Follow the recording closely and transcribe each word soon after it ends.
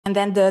And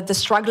then the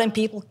struggling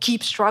people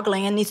keep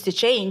struggling and needs to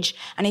change.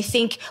 And I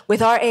think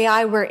with our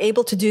AI, we're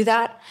able to do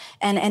that.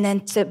 And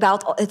then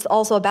it's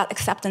also about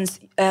acceptance.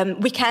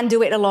 We can't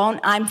do it alone.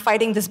 I'm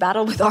fighting this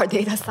battle with our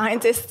data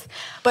scientists,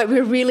 but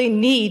we really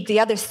need the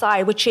other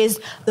side, which is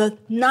the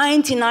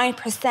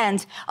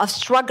 99% of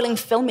struggling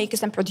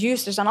filmmakers and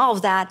producers and all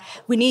of that.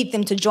 We need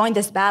them to join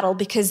this battle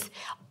because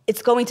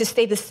it's going to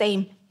stay the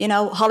same. You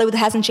know, Hollywood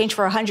hasn't changed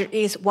for 100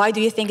 years. Why do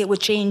you think it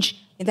would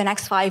change in the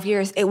next 5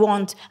 years? It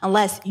won't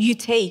unless you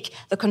take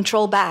the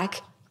control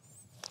back.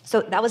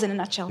 So that was in a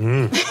nutshell.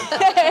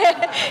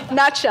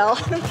 Nutshell.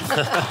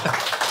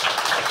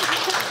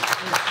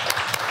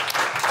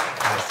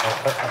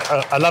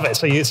 I love it.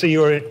 So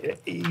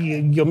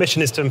your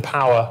mission is to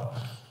empower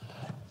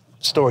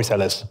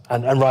storytellers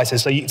and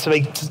writers.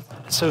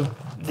 So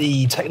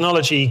the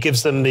technology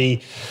gives them the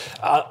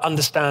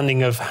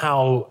understanding of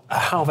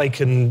how they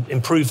can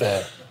improve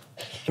their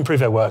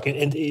work.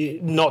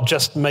 Not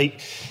just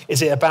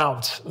is it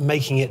about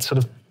making it sort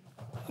of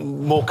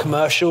more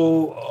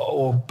commercial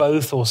or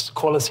both, or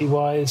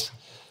quality-wise?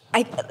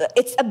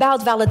 It's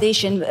about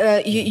validation.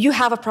 You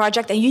have a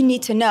project and you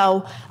need to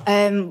know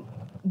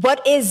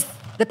what is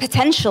the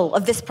potential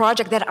of this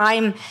project that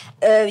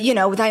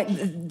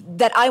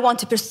that I want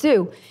to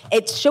pursue.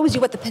 It shows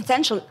you what the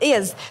potential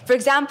is. For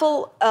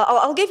example,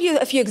 I'll give you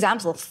a few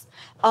examples.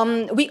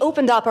 We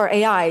opened up our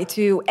AI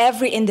to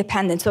every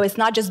independent, so it's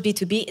not just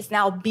B2B, it's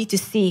now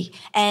B2C,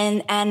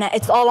 and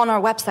it's all on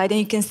our website, and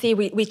you can see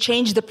we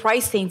changed the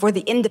pricing for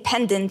the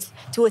independents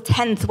to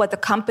 1/10 what the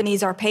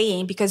companies are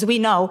paying, because we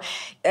know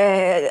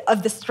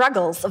of the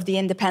struggles of the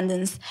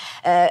independents.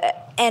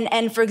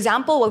 And for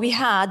example, what we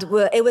had,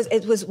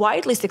 it was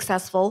widely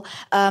successful.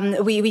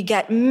 We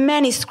get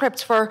many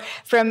scripts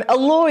from a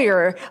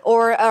lawyer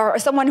or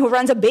someone who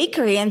runs a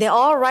bakery, and they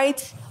all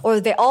write, or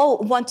they all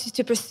want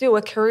to pursue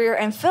a career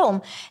in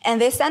film, and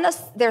they send us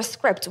their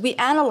script. We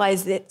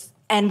analyze it,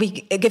 and we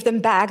give them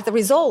back the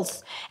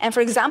results. And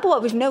for example,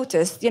 what we've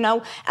noticed,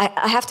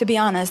 I have to be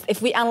honest,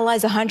 if we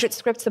analyze 100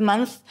 scripts a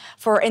month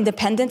for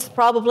independents,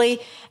 probably,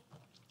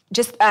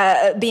 just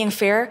being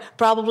fair,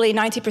 probably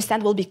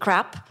 90% will be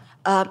crap.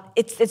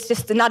 It's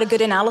just not a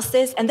good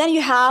analysis. And then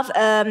you have,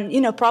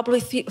 probably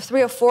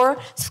 3 or 4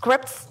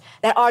 scripts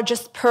that are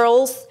just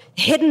pearls,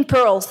 hidden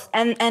pearls.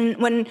 And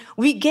when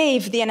we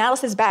gave the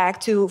analysis back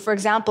to, for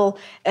example,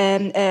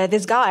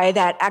 this guy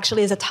that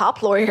actually is a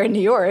top lawyer in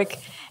New York,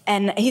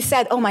 and he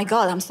said, "Oh my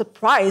God, I'm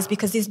surprised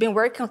because he's been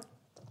working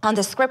on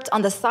the script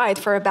on the side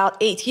for about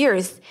 8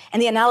 years,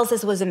 and the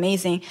analysis was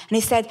amazing." And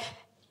he said,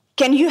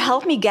 "Can you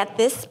help me get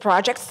this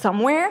project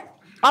somewhere?"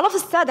 All of a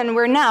sudden,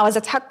 we're now, as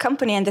a tech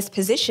company, in this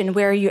position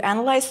where you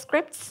analyze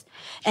scripts,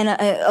 and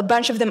a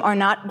bunch of them are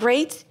not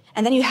great,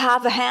 and then you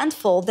have a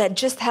handful that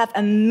just have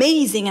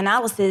amazing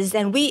analysis,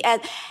 and we,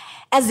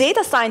 as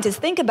data scientists,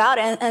 think about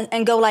it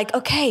and go like,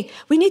 okay,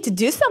 we need to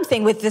do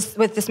something with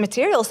this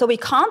material. So we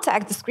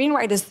contact the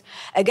screenwriters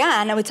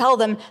again, and we tell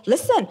them,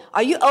 listen,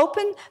 are you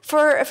open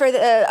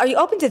are you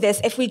open to this?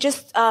 If we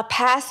just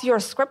pass your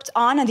script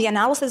on and the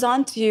analysis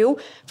on to,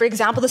 for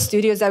example, the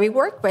studios that we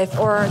work with,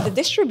 or the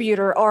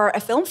distributor, or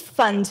a film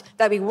fund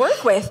that we work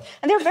with,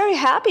 and they're very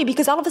happy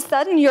because all of a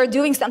sudden you're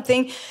doing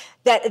something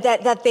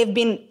that they've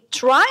been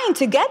trying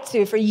to get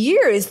to for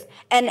years.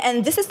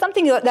 And this is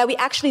something that we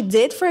actually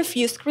did for a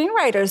few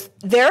screenwriters.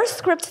 Their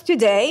scripts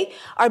today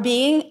are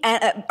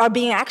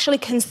being actually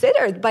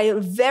considered by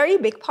very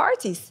big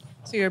parties.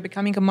 So you're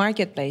becoming a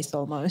marketplace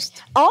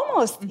almost.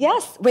 Almost,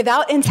 yes,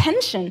 without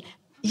intention.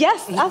 Yes,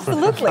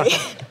 absolutely.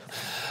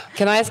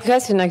 Can I ask a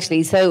question,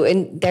 actually? So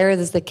there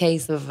is the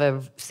case of a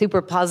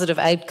super positive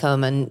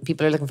outcome and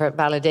people are looking for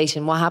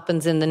validation. What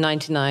happens in the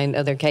 99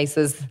 other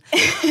cases?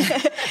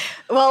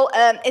 Well,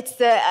 it's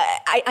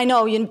I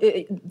know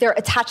they're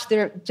attached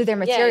to their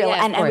material,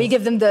 and we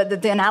give them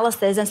the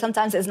analysis, and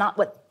sometimes it's not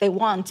what they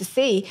want to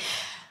see.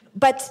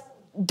 But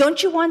don't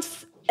you want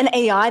an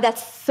AI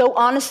that's so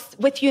honest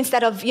with you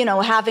instead of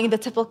having the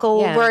typical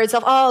words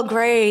of, "Oh,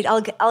 great,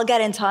 I'll get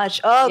in touch.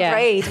 Oh,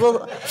 great." Well,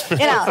 so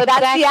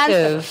that's the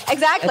answer.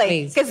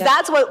 Exactly, because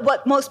that's what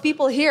most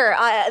people hear.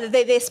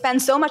 They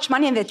spend so much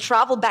money and they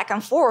travel back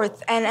and forth,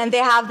 and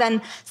they have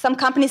then some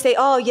companies say,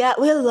 "Oh yeah,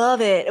 we'll love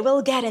it.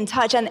 We'll get in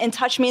touch," and in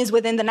touch means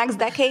within the next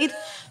decade,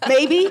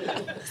 maybe.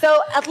 So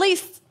at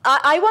least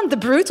I want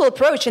the brutal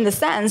approach in the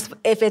sense,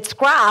 if it's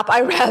crap,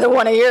 I rather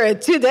want to hear it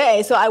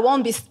today. So I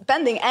won't be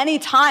spending any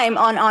time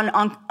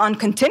on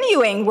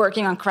continuing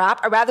working on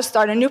crap. I'd rather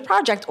start a new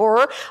project,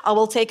 or I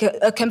will take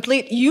a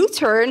complete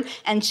U-turn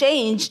and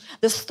change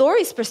the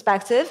story's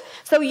perspective.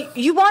 So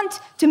you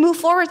want to move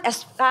forward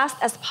as fast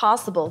as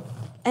possible.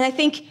 And I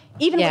think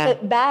even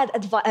with a bad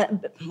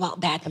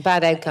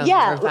outcome.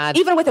 Yeah,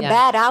 even with a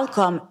bad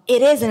outcome,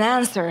 it is an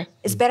answer.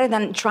 It's better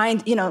than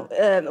trying,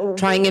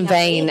 trying in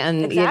vain and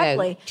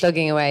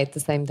plugging away at the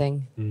same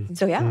thing.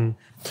 So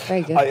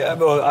very good.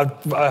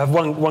 I have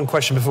one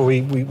question before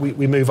we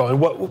move on.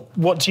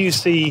 What do you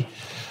see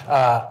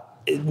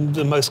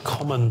the most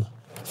common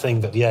thing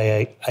that the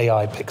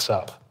AI picks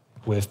up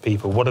with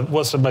people?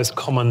 What's the most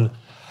common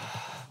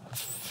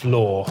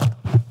flaw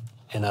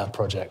in a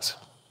project?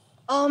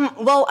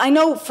 Well, I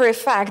know for a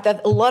fact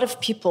that a lot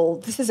of people,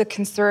 this is a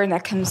concern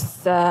that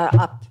comes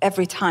up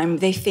every time.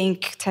 They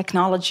think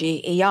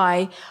technology,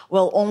 AI,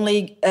 will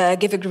only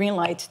give a green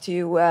light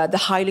to the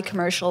highly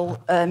commercial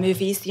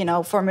movies,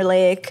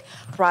 formulaic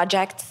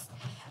projects.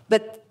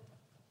 But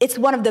it's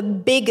one of the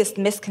biggest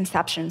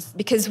misconceptions,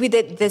 because we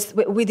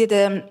did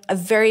a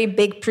very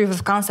big proof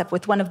of concept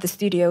with one of the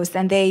studios,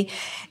 and they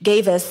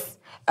gave us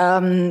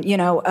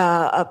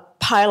a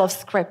pile of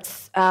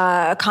scripts,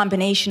 a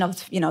combination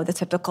of the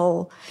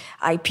typical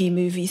IP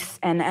movies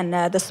and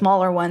the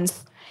smaller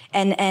ones,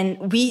 and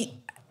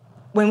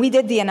when we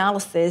did the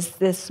analysis,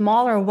 the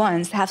smaller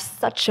ones have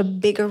such a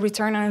bigger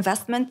return on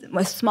investment.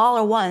 With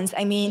smaller ones,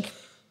 I mean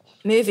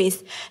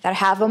movies that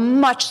have a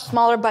much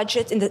smaller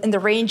budget in the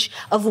range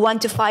of 1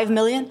 to 5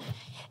 million.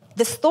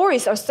 The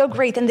stories are so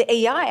great, and the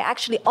AI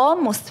actually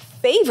almost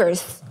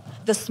favors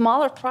the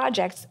smaller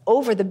projects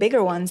over the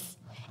bigger ones.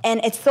 And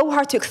it's so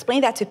hard to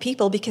explain that to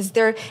people, because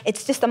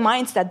it's just a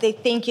mindset. They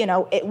think,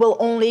 it will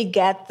only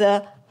get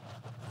the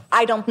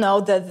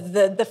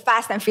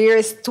Fast and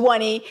Furious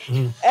 20.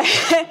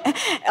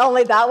 Mm-hmm.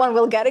 Only that one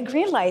will get a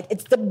green light.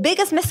 It's the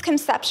biggest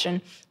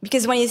misconception,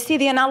 because when you see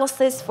the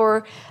analysis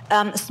for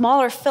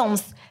smaller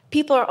films,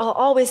 people are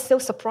always so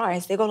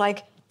surprised. They go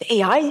like, the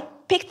AI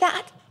picked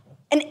that?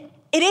 And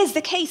it is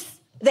the case.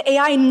 The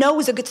AI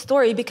knows a good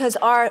story because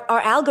our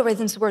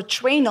algorithms were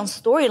trained on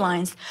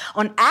storylines,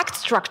 on act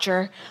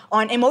structure,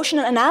 on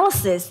emotional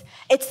analysis.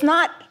 It's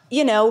not,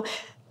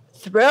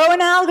 throw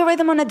an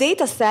algorithm on a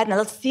data set and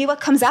let's see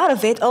what comes out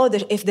of it. Oh,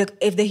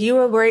 if the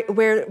hero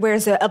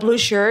wears a blue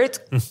shirt,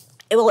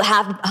 it will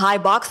have high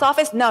box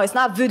office. No, it's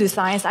not voodoo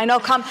science. I know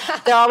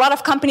there are a lot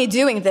of companies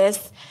doing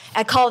this.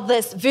 I call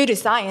this voodoo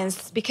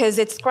science because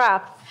it's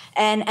crap.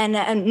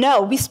 And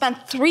no, we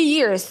spent 3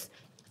 years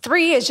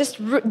just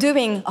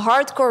doing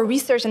hardcore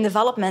research and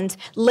development,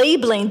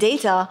 labeling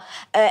data.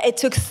 It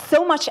took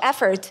so much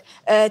effort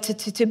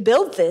to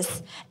build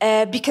this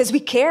because we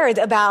cared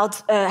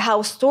about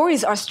how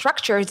stories are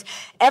structured.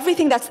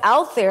 Everything that's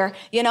out there,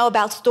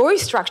 about story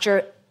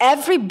structure,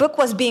 every book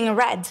was being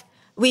read.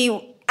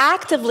 We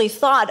actively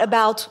thought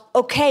about,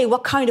 okay,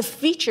 what kind of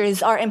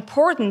features are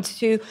important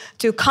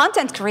to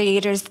content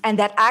creators and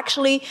that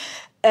actually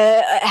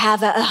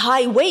have a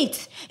high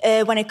weight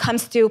when it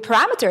comes to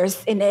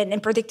parameters in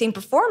predicting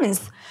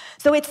performance.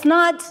 So it's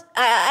not,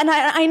 and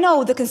I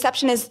know the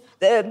conception is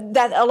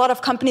that a lot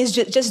of companies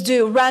just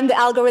run the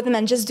algorithm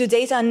and just do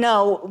data.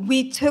 No,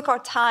 we took our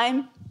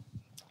time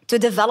to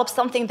develop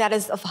something that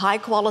is of high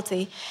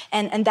quality,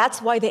 and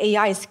that's why the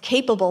AI is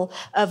capable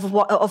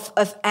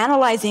of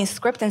analyzing a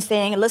script and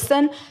saying,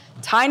 listen,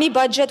 tiny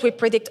budget, we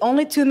predict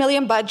only 2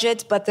 million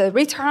budget, but the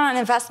return on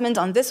investment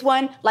on this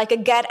one, like a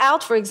Get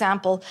Out, for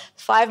example,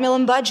 5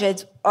 million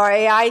budget, our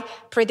AI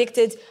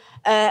predicted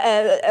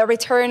a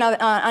return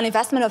on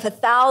investment of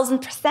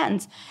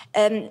 1,000%.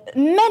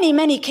 Many,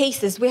 many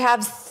cases. We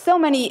have so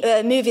many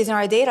movies in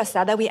our data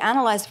set that we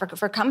analyze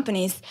for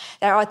companies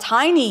that are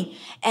tiny,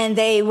 and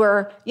they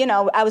were,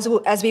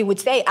 as we would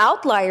say,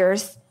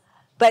 outliers.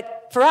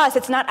 But for us,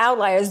 it's not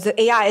outliers. The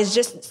AI is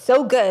just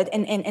so good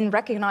in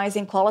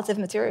recognizing qualitative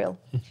material.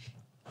 I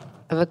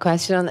have a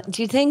question on that.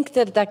 Do you think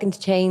that can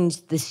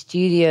change the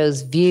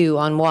studio's view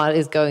on what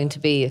is going to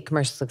be a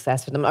commercial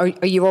success for them? Are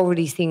you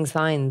already seeing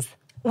signs?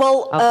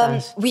 Well,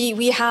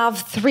 we have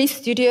 3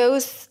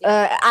 studios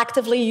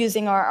actively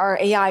using our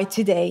AI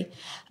today,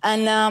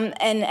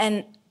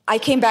 and I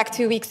came back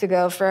 2 weeks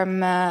ago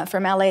from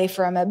LA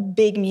from a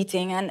big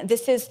meeting, and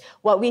this is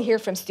what we hear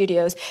from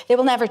studios. They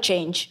will never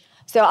change.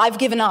 So I've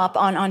given up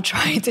on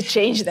trying to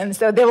change them.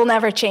 So they will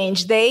never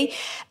change. They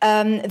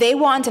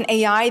want an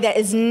AI that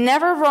is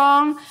never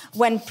wrong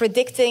when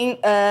predicting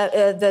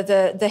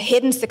the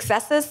hidden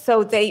successes.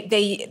 So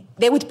they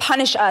would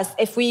punish us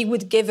if we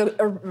would give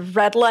a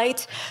red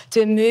light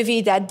to a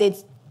movie that did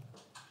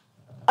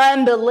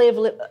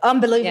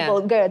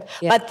unbelievable good.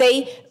 Yeah. But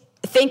they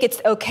think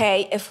it's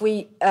okay if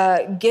we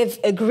give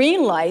a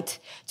green light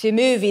to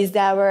movies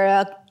that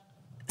were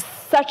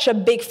such a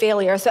big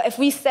failure. So if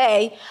we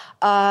say,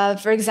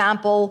 for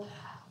example,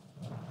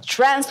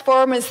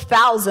 Transformers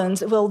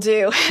 1000 will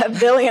do $1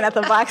 billion at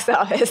the box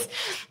office,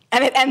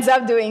 and it ends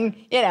up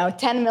doing,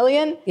 10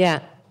 million.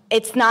 Yeah,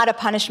 it's not a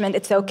punishment.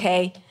 It's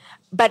okay.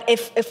 But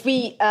if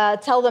we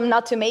tell them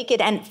not to make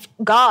it, and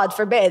God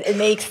forbid it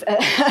makes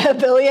 $1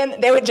 billion,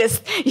 they would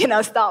just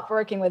stop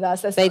working with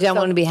us. They don't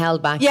want to be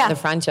held back in the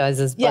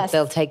franchises, but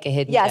they'll take a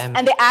hidden gem.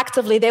 And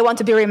they want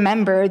to be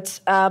remembered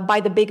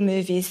by the big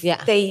movies.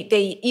 Yeah.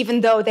 They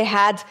even though they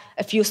had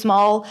a few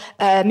small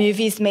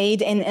movies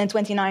made in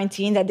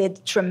 2019 that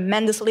did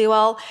tremendously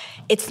well,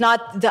 it's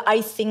not the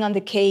icing on the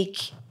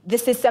cake.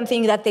 This is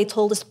something that they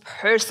told us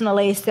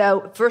personally.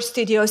 So for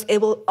studios, it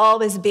will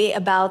always be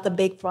about the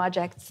big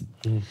projects.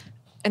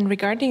 And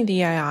regarding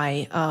the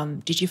AI,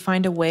 did you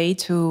find a way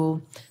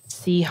to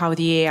see how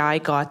the AI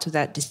got to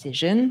that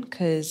decision?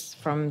 Because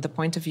from the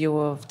point of view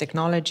of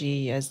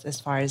technology, as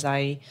far as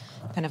I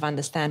kind of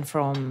understand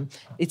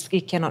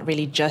it cannot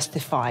really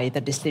justify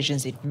the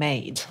decisions it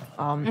made.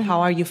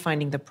 How are you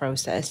finding the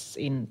process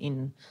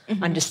in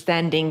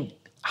understanding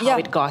how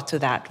it got to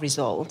that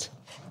result?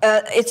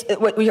 It's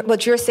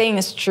what you're saying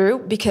is true,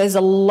 because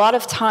a lot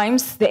of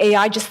times the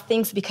AI just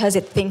thinks because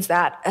it thinks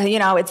that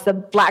it's the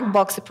black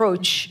box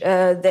approach.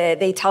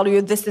 They tell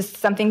you this is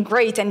something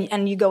great,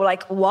 and you go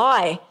like,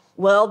 why?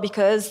 Well,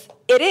 because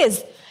it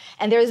is.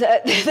 And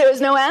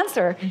there's no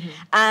answer.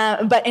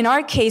 But in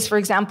our case, for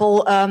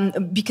example,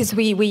 because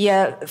we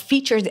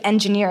featured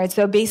engineered,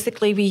 so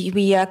basically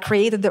we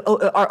created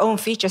our own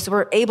features, so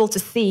we're able to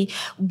see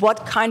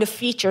what kind of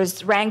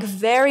features rank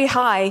very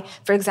high,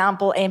 for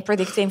example, in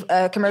predicting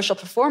commercial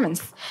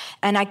performance.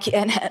 And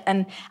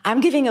I'm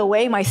giving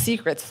away my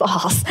secret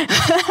sauce.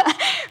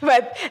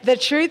 But the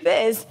truth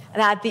is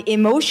that the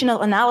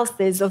emotional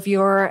analysis of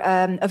your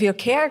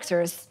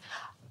characters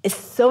is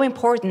so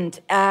important.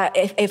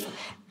 If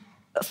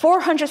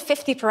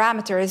 450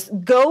 parameters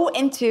go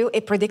into a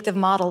predictive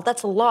model,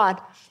 that's a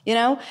lot,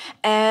 but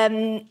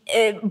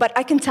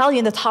I can tell you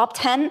in the top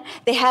 10,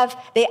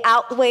 they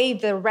outweigh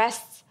the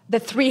rest, the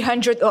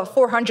 300 or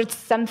 400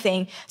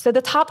 something. So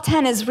the top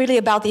 10 is really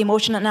about the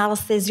emotional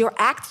analysis. Your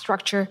act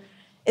structure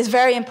is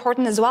very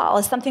important as well.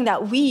 It's something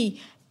that we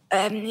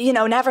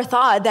never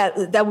thought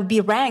that would be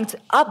ranked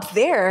up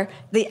there,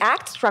 the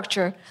act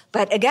structure.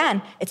 But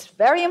again, it's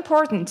very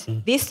important.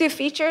 These two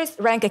features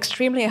rank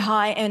extremely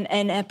high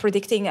in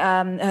predicting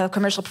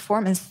commercial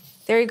performance.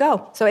 There you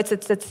go. So it's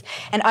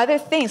and other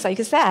things, like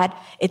you said,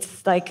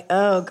 it's like,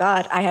 oh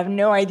God, I have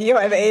no idea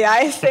why the AI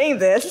is saying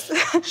this.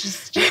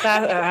 just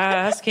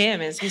ask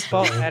him. It's his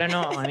fault. I don't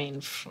know. I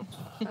mean,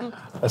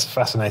 that's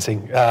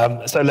fascinating.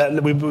 So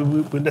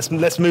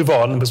let's move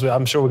on, because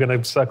I'm sure we're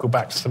going to circle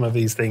back to some of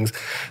these things.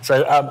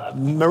 So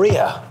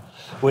Maria,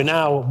 we've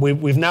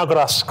now got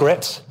our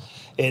script.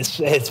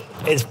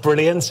 It's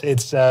brilliant.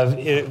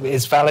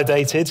 It's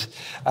validated,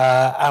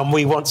 and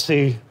we want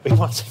to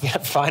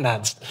get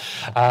financed.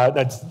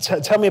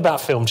 Tell me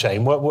about Film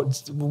Chain. What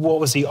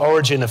was the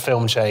origin of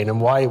Film Chain,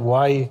 and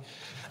why?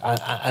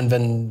 And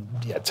then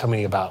tell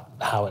me about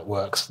how it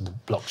works, the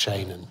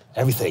blockchain and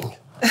everything.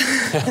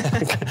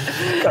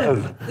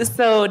 Go.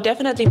 So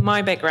definitely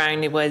my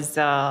background was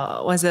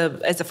as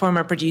a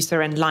former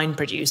producer and line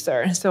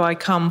producer. So I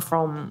come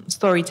from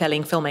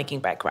storytelling,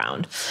 filmmaking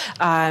background,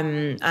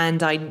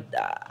 and I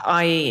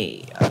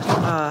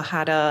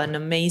had an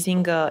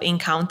amazing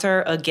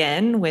encounter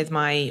again with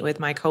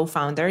my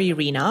co-founder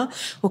Irina,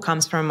 who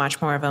comes from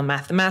much more of a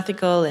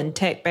mathematical and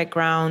tech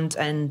background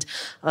and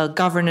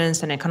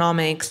governance and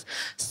economics.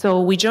 So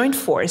we joined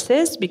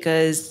forces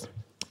because,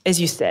 as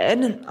you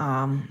said,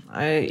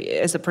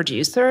 as a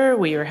producer,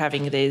 we were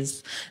having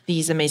these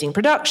amazing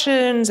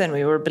productions, and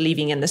we were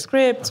believing in the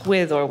script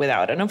with or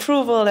without an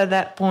approval at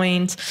that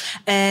point.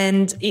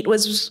 And it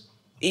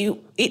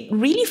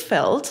really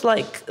felt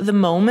like the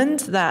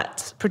moment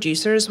that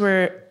producers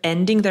were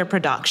ending their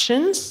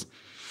productions,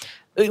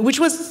 which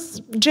was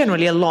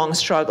generally a long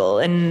struggle,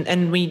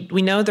 and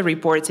we know the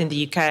reports in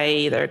the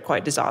UK, they're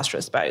quite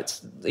disastrous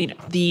about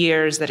the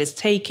years that it's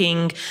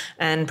taking,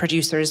 and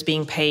producers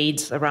being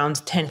paid around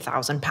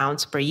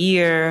 £10,000 per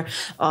year.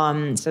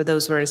 So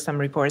those were some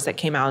reports that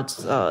came out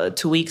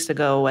 2 weeks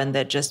ago, and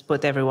that just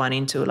put everyone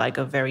into like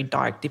a very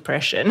dark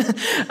depression.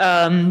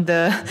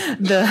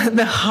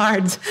 The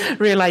hard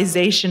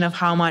realization of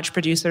how much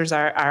producers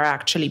are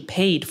actually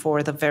paid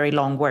for the very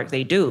long work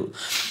they do.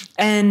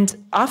 And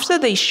after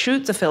they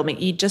shoot the film,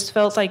 it just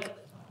felt like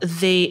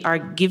they are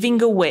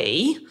giving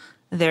away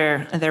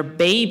their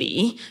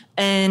baby,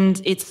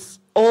 and it's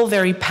all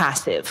very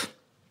passive.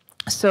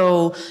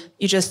 So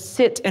you just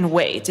sit and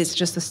wait. It's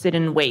just a sit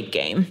and wait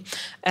game.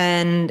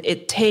 And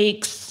it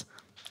takes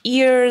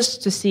years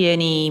to see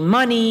any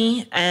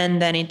money,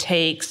 and then it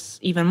takes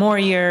even more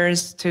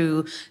years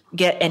to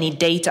get any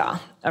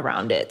data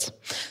around it.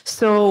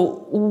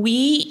 So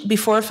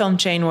before Film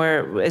Chain,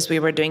 as we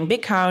were doing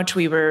Big Couch,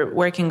 we were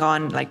working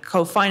on like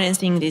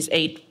co-financing these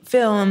 8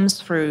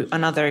 films through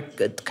another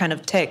kind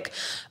of tech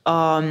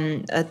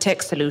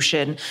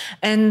solution.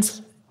 And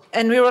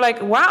we were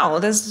like, wow,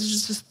 this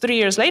is just 3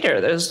 years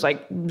later, there's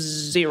like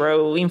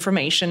zero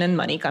information and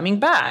money coming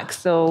back.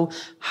 So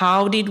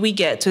how did we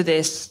get to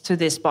this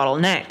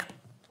bottleneck?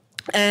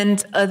 And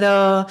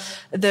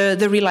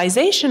the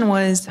realization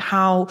was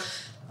how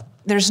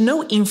there's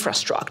no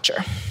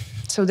infrastructure.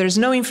 So there's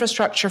no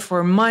infrastructure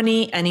for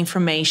money and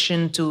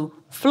information to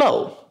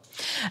flow.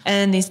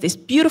 And it's this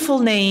beautiful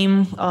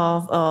name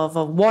of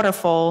a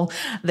waterfall,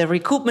 the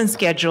recoupment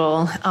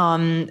schedule,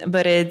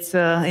 but it's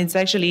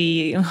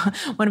actually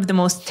one of the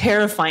most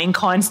terrifying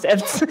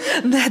concepts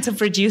that a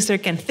producer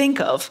can think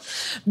of,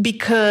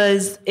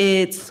 because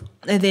it's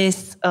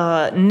this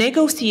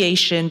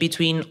negotiation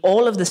between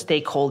all of the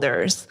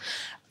stakeholders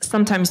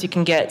sometimes you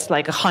can get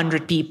like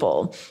 100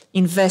 people,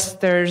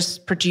 investors,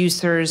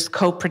 producers,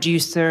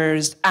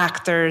 co-producers,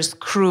 actors,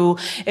 crew,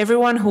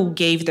 everyone who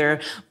gave their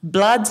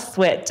blood,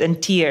 sweat,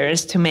 and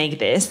tears to make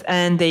this,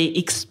 and they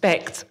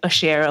expect a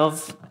share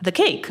of the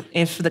cake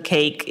if the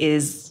cake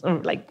is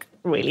like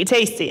really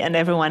tasty and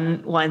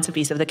everyone wants a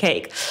piece of the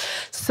cake.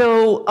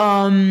 So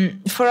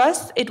for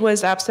us, it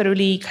was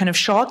absolutely kind of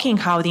shocking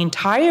how the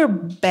entire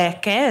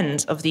back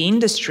end of the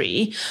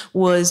industry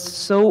was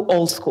so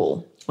old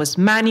school. It was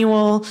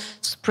manual,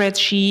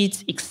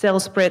 spreadsheets, Excel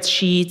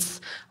spreadsheets,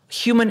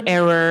 human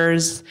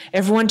errors,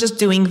 everyone just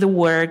doing the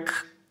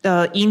work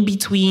in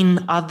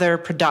between other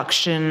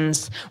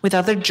productions, with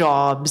other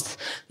jobs,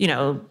 you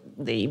know.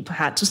 They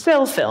had to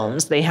sell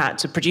films, they had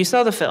to produce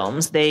other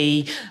films,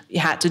 they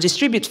had to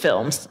distribute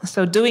films.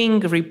 So doing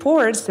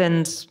reports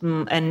and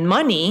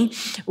money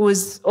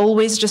was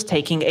always just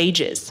taking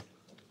ages.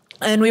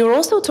 And we were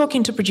also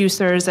talking to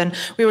producers, and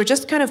we were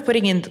just kind of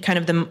putting in kind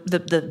of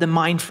the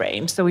mind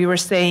frame. So we were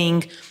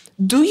saying,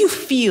 do you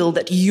feel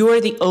that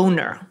you're the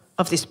owner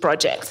of this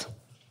project?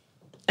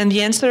 And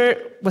the answer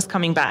was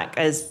coming back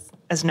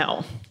as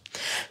no.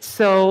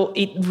 So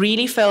it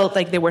really felt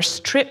like they were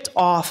stripped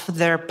off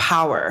their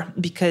power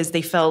because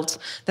they felt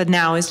that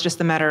now it's just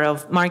a matter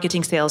of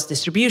marketing, sales,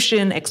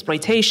 distribution,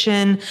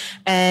 exploitation,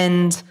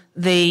 and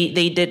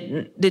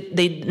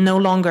they no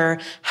longer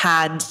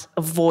had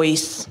a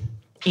voice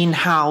in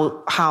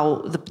how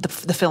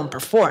the film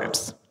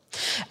performs.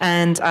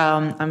 And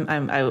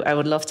I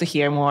would love to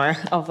hear more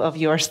of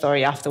your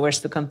story afterwards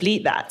to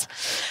complete that.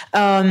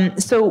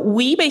 So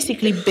we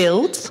basically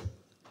built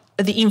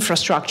the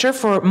infrastructure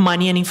for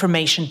money and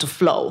information to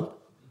flow.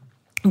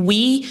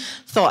 We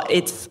thought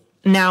it's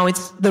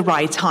the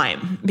right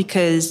time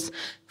because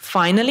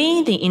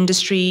finally the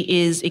industry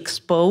is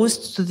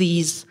exposed to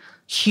these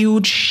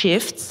huge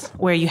shifts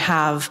where you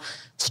have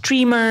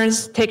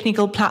streamers,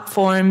 technical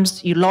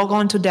platforms, you log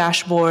on to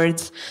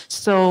dashboards.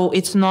 So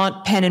it's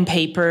not pen and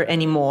paper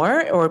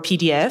anymore or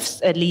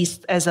PDFs, at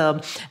least as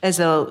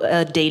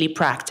a daily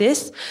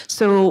practice.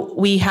 So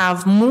we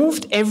have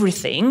moved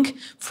everything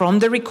from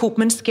the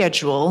recoupment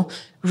schedule,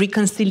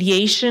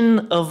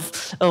 reconciliation of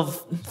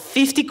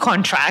 50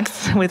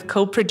 contracts with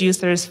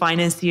co-producers,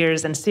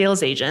 financiers, and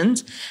sales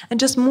agents, and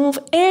just move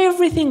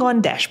everything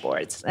on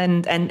dashboards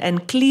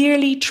and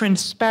clearly,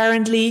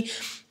 transparently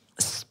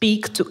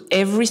speak to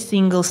every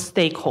single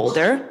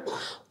stakeholder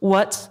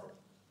what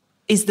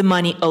is the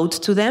money owed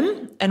to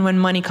them, and when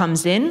money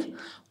comes in,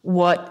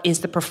 what is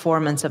the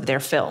performance of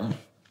their film.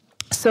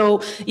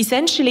 So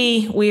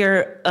essentially,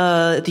 we're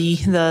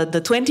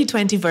the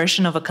 2020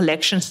 version of a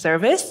collection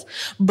service,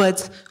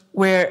 but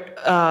where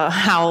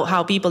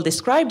how people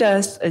described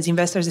us, as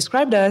investors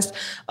described us,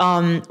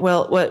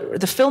 what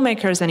the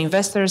filmmakers and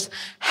investors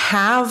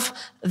have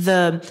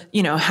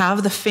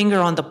the finger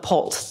on the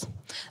pulse.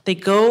 They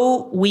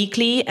go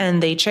weekly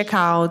and they check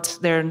out,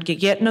 they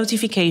get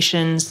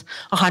notifications,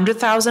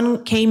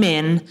 100,000 came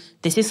in,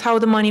 this is how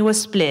the money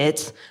was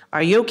split,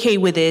 are you okay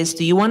with this,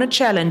 do you want to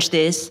challenge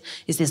this,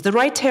 is this the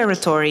right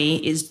territory,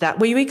 is that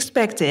what you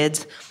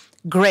expected,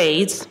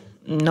 great,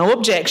 no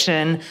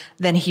objection,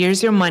 then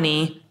here's your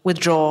money,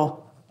 withdraw,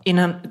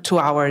 in 2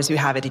 hours you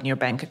have it in your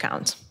bank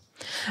account.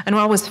 And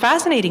what was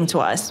fascinating to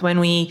us when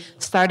we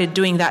started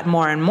doing that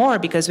more and more,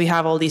 because we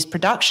have all these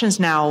productions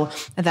now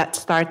that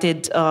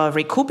started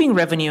recouping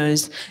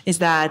revenues, is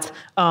that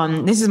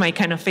this is my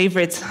kind of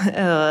favorite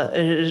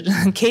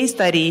case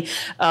study.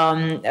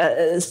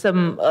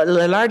 A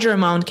larger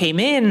amount came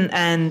in,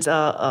 and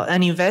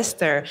an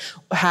investor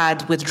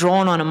had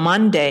withdrawn on a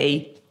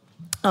Monday.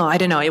 I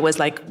don't know, it was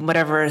like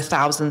whatever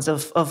thousands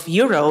of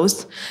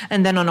euros.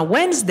 And then on a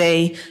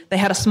Wednesday, they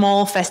had a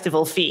small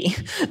festival fee.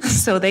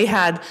 So they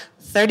had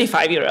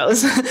 35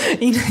 euros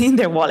in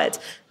their wallet.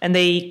 And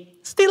they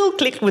still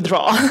clicked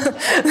withdraw.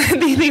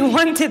 They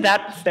wanted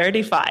that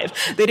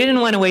 35. They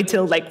didn't want to wait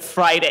till like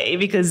Friday,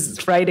 because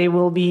Friday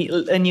will be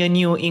a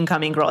new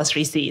incoming gross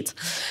receipt.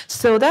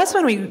 So that's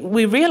when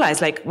we realized,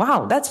 like,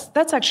 wow, that's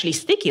actually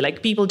sticky.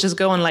 Like, people just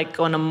go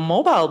on a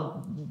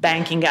mobile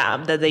banking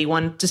app that they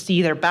want to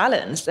see their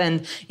balance,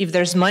 and if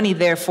there's money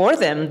there for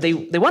them, they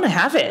want to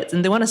have it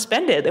and they want to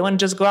spend it. They want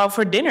to just go out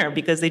for dinner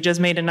because they just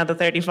made another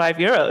 35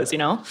 euros, you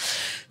know.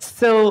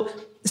 So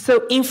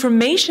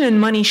information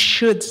and money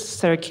should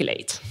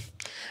circulate,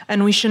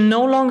 and we should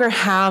no longer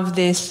have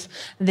this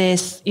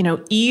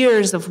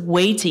years of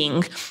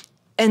waiting.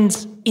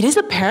 And it is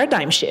a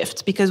paradigm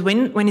shift, because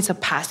when it's a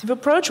passive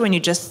approach, when you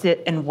just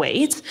sit and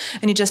wait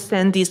and you just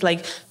send these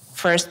like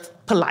first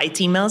polite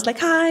emails like,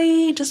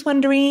 hi, just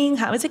wondering,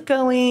 how is it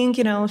going?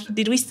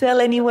 Did we sell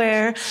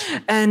anywhere?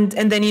 And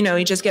then,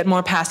 you just get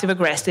more passive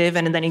aggressive,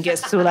 and then it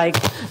gets to like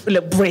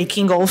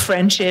breaking all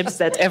friendships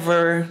that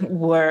ever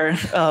were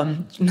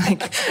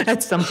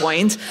at some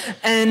point.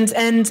 And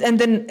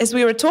then as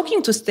we were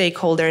talking to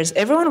stakeholders,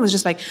 everyone was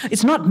just like,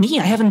 it's not me,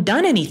 I haven't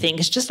done anything.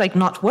 It's just like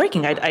not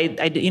working.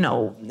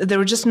 There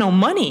was just no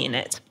money in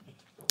it.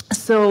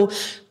 So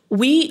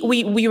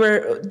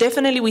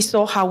we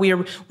saw how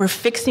we're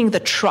fixing the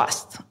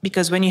trust,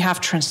 because when you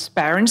have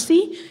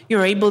transparency,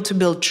 you're able to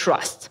build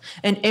trust,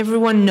 and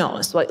everyone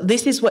knows, like,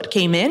 this is what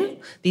came in,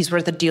 these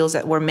were the deals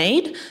that were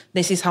made,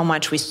 this is how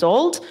much we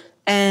sold,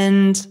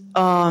 and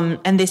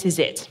this is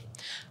it.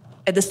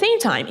 At the same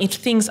time, if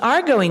things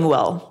are going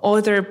well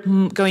or they're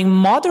going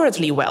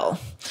moderately well,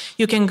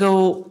 you can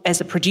go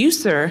as a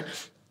producer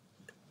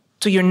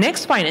to your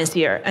next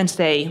financier and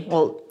say,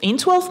 well, in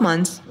 12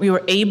 months, we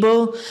were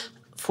able,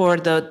 for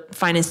the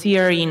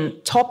financier in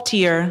top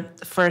tier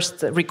first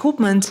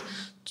recoupment,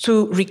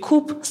 to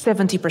recoup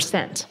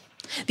 70%.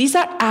 These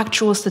are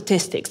actual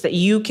statistics that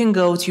you can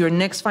go to your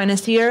next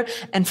financier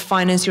and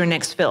finance your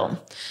next film.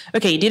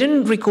 Okay, it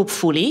didn't recoup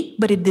fully,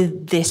 but it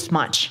did this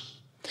much.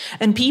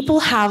 And people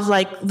have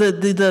like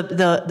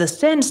the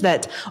sense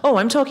that, oh,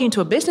 I'm talking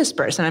to a business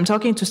person, I'm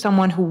talking to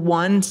someone who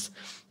wants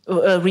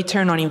a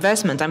return on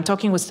investment, I'm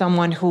talking with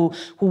someone who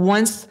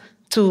wants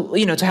to,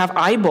 you know, to have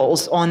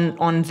eyeballs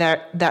on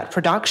that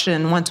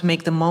production, want to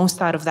make the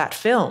most out of that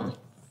film.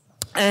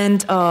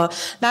 And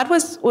that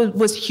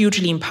was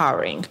hugely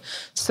empowering.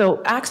 So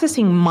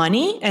accessing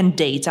money and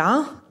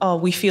data,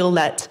 we feel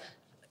that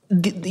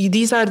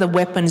these are the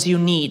weapons you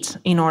need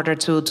in order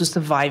to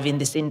survive in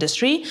this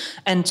industry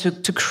and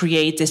to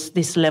create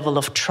this level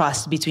of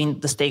trust between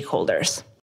the stakeholders.